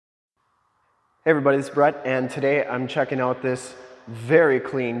Hey everybody, this is Brett, and today I'm checking out this very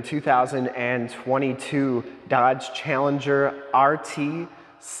clean 2022 Dodge Challenger RT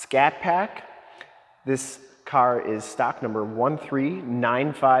Scat Pack. This car is stock number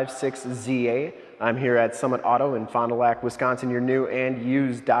 13956ZA. I'm here at Summit Auto in Fond du Lac, Wisconsin, your new and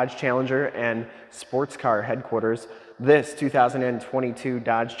used Dodge Challenger and sports car headquarters. This 2022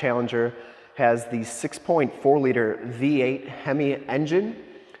 Dodge Challenger has the 6.4 liter V8 Hemi engine.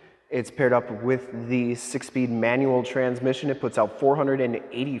 It's paired up with the 6-speed manual transmission. It puts out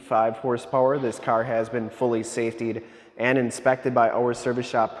 485 horsepower. This car has been fully safetied and inspected by our service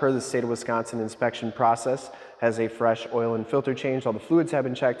shop per the state of Wisconsin inspection process. Has a fresh oil and filter change. All the fluids have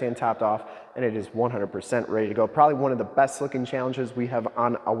been checked and topped off, and it is 100% ready to go. Probably one of the best looking Challengers we have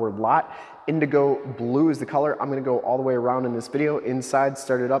on our lot. Indigo blue is the color. I'm gonna go all the way around in this video. Inside,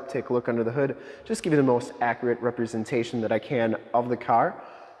 start it up, take a look under the hood. Just give you the most accurate representation that I can of the car.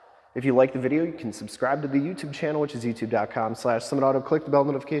 If you like the video, you can subscribe to the YouTube channel, which is youtube.com/SummitAuto. Click the bell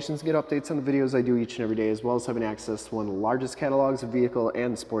notifications to get updates on the videos I do each and every day, as well as having access to one of the largest catalogs of vehicle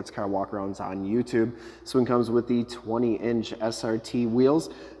and sports car walkarounds on YouTube. This one comes with the 20-inch SRT wheels,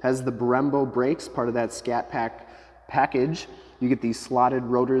 has the Brembo brakes, part of that Scat Pack package. You get these slotted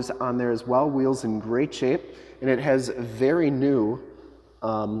rotors on there as well, wheels in great shape, and it has very new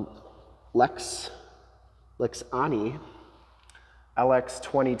Lexani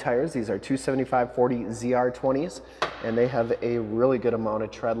LX20 tires. These are 275/40 ZR20s, and they have a really good amount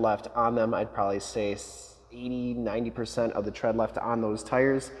of tread left on them. I'd probably say 80–90% of the tread left on those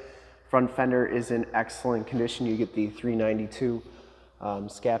tires. Front fender is in excellent condition. You get the 392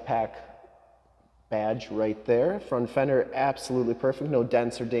 Scat Pack badge right there. Front fender absolutely perfect, no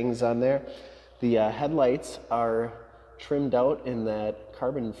dents or dings on there. The headlights are trimmed out in that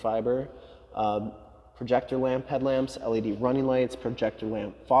carbon fiber projector lamp headlamps, LED running lights, projector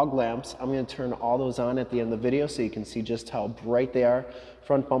lamp fog lamps. I'm going to turn all those on at the end of the video so you can see just how bright they are.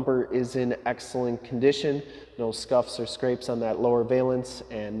 Front bumper is in excellent condition. No scuffs or scrapes on that lower valence,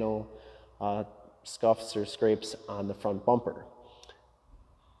 and no scuffs or scrapes on the front bumper.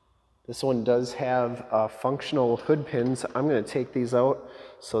 This one does have functional hood pins. I'm going to take these out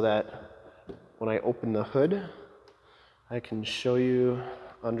so that when I open the hood, I can show you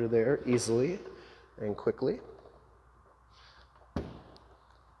under there easily and quickly.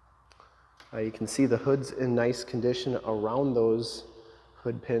 You can see the hood's in nice condition around those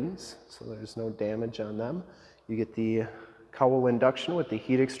hood pins, so there's no damage on them. You get the Cowl induction with the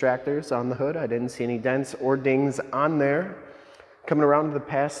heat extractors on the hood. I didn't see any dents or dings on there. Coming around to the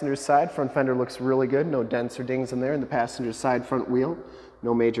passenger side, front fender looks really good. No dents or dings in there. And the passenger side front wheel,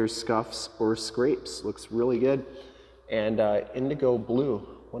 no major scuffs or scrapes. Looks really good. And indigo blue,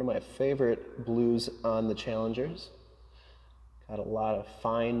 one of my favorite blues on the Challengers. Got a lot of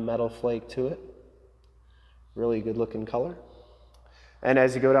fine metal flake to it. Really good looking color. And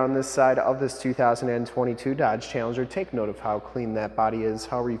as you go down this side of this 2022 Dodge Challenger, take note of how clean that body is,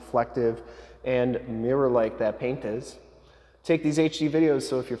 how reflective and mirror-like that paint is. Take these HD videos,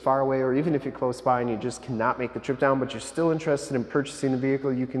 so if you're far away or even if you're close by and you just cannot make the trip down, but you're still interested in purchasing the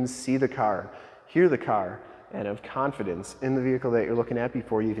vehicle, you can see the car, hear the car, and have confidence in the vehicle that you're looking at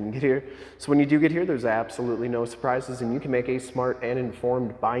before you even get here. So when you do get here, there's absolutely no surprises, and you can make a smart and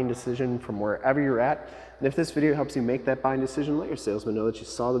informed buying decision from wherever you're at. And if this video helps you make that buying decision, let your salesman know that you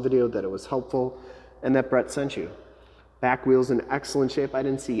saw the video, that it was helpful, and that Brett sent you. Back wheel's in excellent shape. I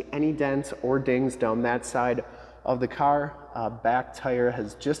didn't see any dents or dings down that side of the car. Back tire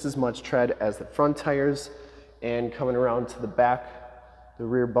has just as much tread as the front tires. And coming around to the back, the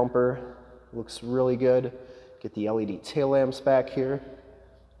rear bumper looks really good. Get the LED tail lamps back here.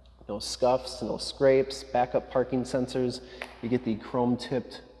 No scuffs, no scrapes, backup parking sensors. You get the chrome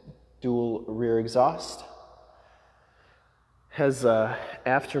tipped dual rear exhaust. Has a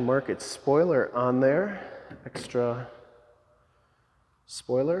aftermarket spoiler on there. Extra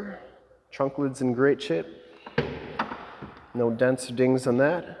spoiler. Trunk lid's in great shape. No dents or dings on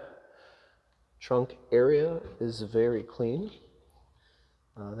that. Trunk area is very clean.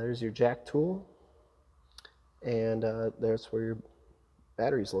 There's your jack tool. And there's where your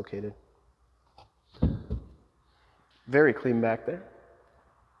battery's located. Very clean back there.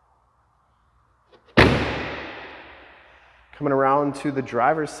 Coming around to the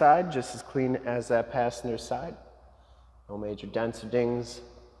driver's side, just as clean as that passenger side. No major dents or dings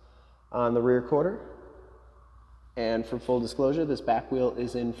on the rear quarter. And for full disclosure, this back wheel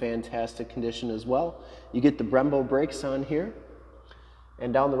is in fantastic condition as well. You get the Brembo brakes on here.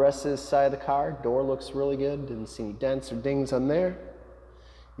 And down the rest of this side of the car, door looks really good. Didn't see any dents or dings on there.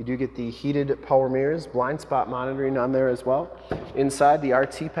 You do get the heated power mirrors, blind spot monitoring on there as well. Inside the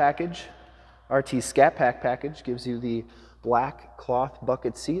RT package, RT Scat Pack package gives you the black cloth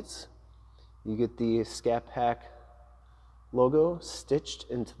bucket seats. You get the Scat Pack logo stitched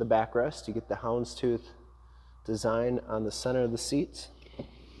into the backrest. You get the houndstooth design on the center of the seats.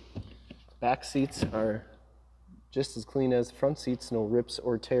 Back seats are just as clean as the front seats, no rips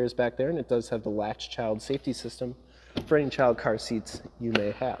or tears back there, and it does have the latch child safety system for any child car seats you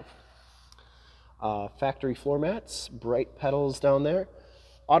may have. Factory floor mats, bright pedals down there,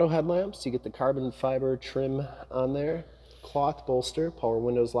 auto headlamps, you get the carbon fiber trim on there, cloth bolster, power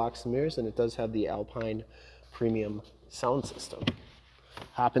windows, locks and mirrors, and it does have the Alpine premium sound system.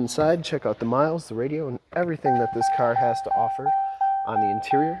 Hop inside, check out the miles, the radio, and everything that this car has to offer on the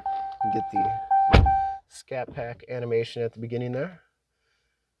interior. You get the Scat Pack animation at the beginning there.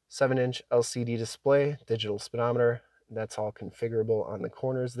 7-inch LCD display, digital speedometer, that's all configurable on the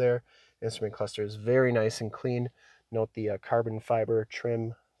corners there. Instrument cluster is very nice and clean. Note the carbon fiber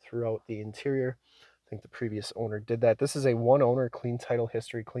trim throughout the interior. I think the previous owner did that. This is a one owner, clean title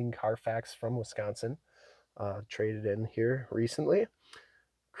history, clean Carfax from Wisconsin. Traded in here recently.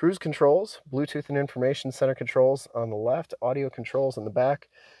 Cruise controls, Bluetooth and information center controls on the left, audio controls on the back.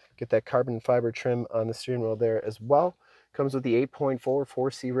 Get that carbon fiber trim on the steering wheel there as well. Comes with the 8.4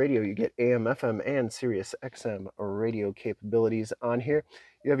 4C radio. You get AM, FM, and Sirius XM radio capabilities on here.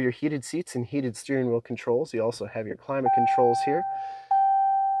 You have your heated seats and heated steering wheel controls. You also have your climate controls here,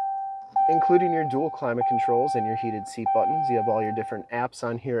 including your dual climate controls and your heated seat buttons. You have all your different apps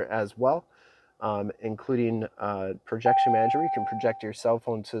on here as well, including projection manager. You can project your cell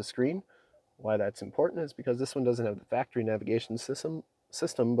phone to the screen. Why that's important is because this one doesn't have the factory navigation system,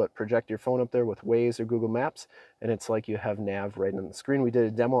 but project your phone up there with Waze or Google Maps, and it's like you have nav right on the screen. We did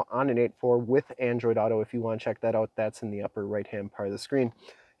a demo on an 8.4 with Android Auto. If you want to check that out, that's in the upper right hand part of the screen.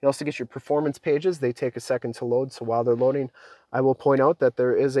 You also get your performance pages. They take a second to load, so while they're loading, I will point out that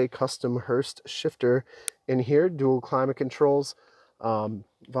there is a custom Hurst shifter in here, dual climate controls,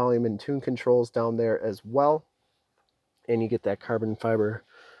 volume and tune controls down there as well, and you get that carbon fiber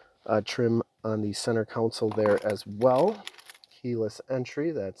trim on the center console there as well. Keyless entry,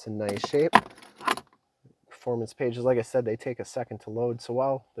 that's in nice shape. Performance pages, like I said, they take a second to load, so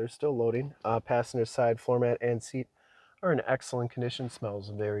while they're still loading, passenger side floor mat and seat are in excellent condition. Smells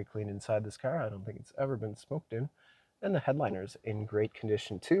very clean inside this car. I don't think it's ever been smoked in. And the headliner's in great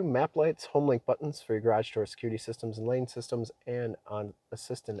condition too. Map lights, Homelink buttons for your garage door security systems and lane systems, and on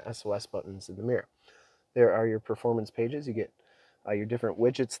assist and SOS buttons in the mirror. There are your performance pages. You get your different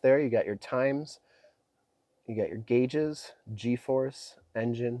widgets there. You got your times, you got your gauges, G-force,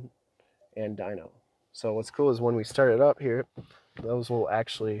 engine, and dyno. So what's cool is when we start it up here, those will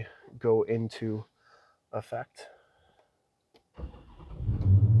actually go into effect.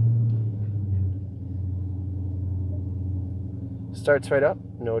 Starts right up,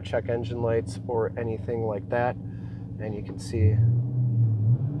 no check engine lights or anything like that. And you can see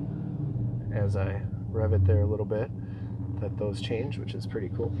as I rev it there a little bit that those change, which is pretty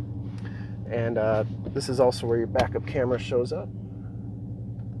cool. And this is also where your backup camera shows up.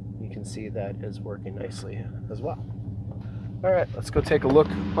 You can see that is working nicely as well. All right, let's go take a look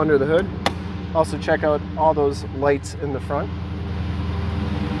under the hood. Also check out all those lights in the front.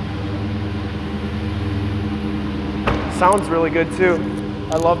 Sounds really good too.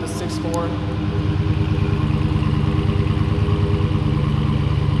 I love the 6.4.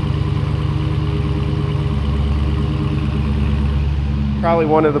 Probably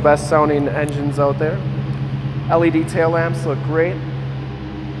one of the best sounding engines out there. LED tail lamps look great.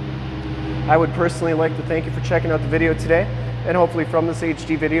 I would personally like to thank you for checking out the video today, and hopefully from this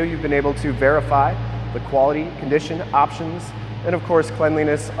HD video you've been able to verify the quality, condition, options, and of course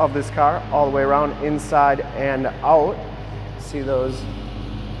cleanliness of this car all the way around, inside and out. See those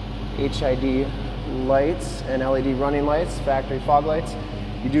HID lights and LED running lights, factory fog lights.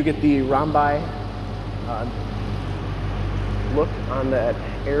 You do get the rhombi look on that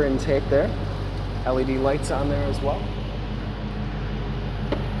air intake there. LED lights on there as well.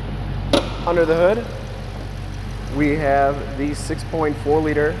 Under the hood, we have the 6.4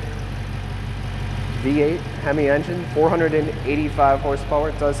 liter V8 Hemi engine, 485 horsepower.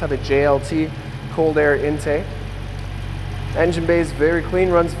 It does have a JLT cold air intake. Engine bay is very clean,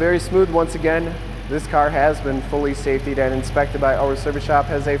 runs very smooth. Once again, this car has been fully safetied and inspected by our service shop,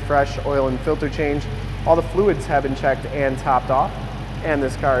 has a fresh oil and filter change. All the fluids have been checked and topped off, and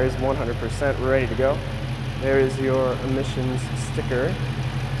this car is 100% ready to go. There is your emissions sticker.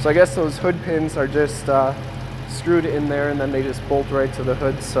 So I guess those hood pins are just screwed in there and then they just bolt right to the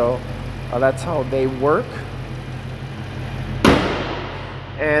hood, so that's how they work.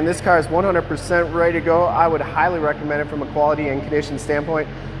 and this car is 100% ready to go. I would highly recommend it from a quality and condition standpoint.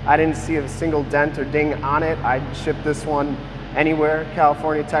 I didn't see a single dent or ding on it. I'd ship this one anywhere,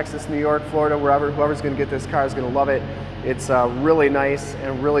 California, Texas, New York, Florida, wherever. Whoever's gonna get this car is gonna love it. It's really nice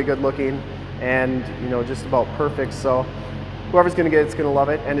and really good looking, and you know, just about perfect. So whoever's gonna get it's gonna love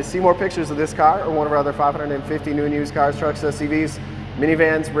it. And to see more pictures of this car or one of our other 550 new and used cars, trucks, SUVs,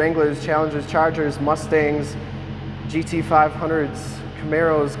 minivans, Wranglers, Challengers, Chargers, Mustangs, GT500s,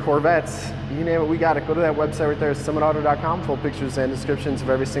 Camaros, Corvettes, you name it, we got it. Go to that website right there, summitauto.com. Full pictures and descriptions of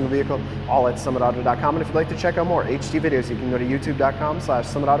every single vehicle, all at summitauto.com. And if you'd like to check out more HD videos, you can go to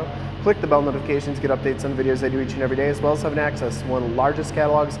youtube.com/summitauto. Click the bell notifications, get updates on the videos I do each and every day, as well as having access to one of the largest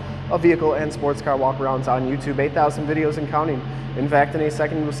catalogs of vehicle and sports car walkarounds on YouTube, 8,000 videos and counting. In fact, in a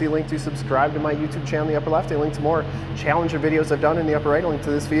second, you'll see a link to subscribe to my YouTube channel in the upper left, a link to more Challenger videos I've done in the upper right, a link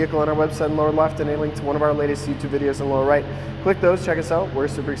to this vehicle on our website in the lower left, and a link to one of our latest YouTube videos in the lower right. Click those, check us out. We're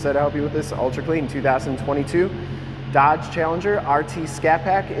super excited to help you with this ultra clean 2022 Dodge Challenger RT Scat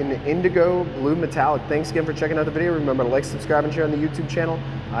Pack in Indigo Blue Metallic. Thanks again for checking out the video. Remember to like, subscribe, and share on the YouTube channel.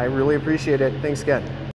 I really appreciate it. Thanks again.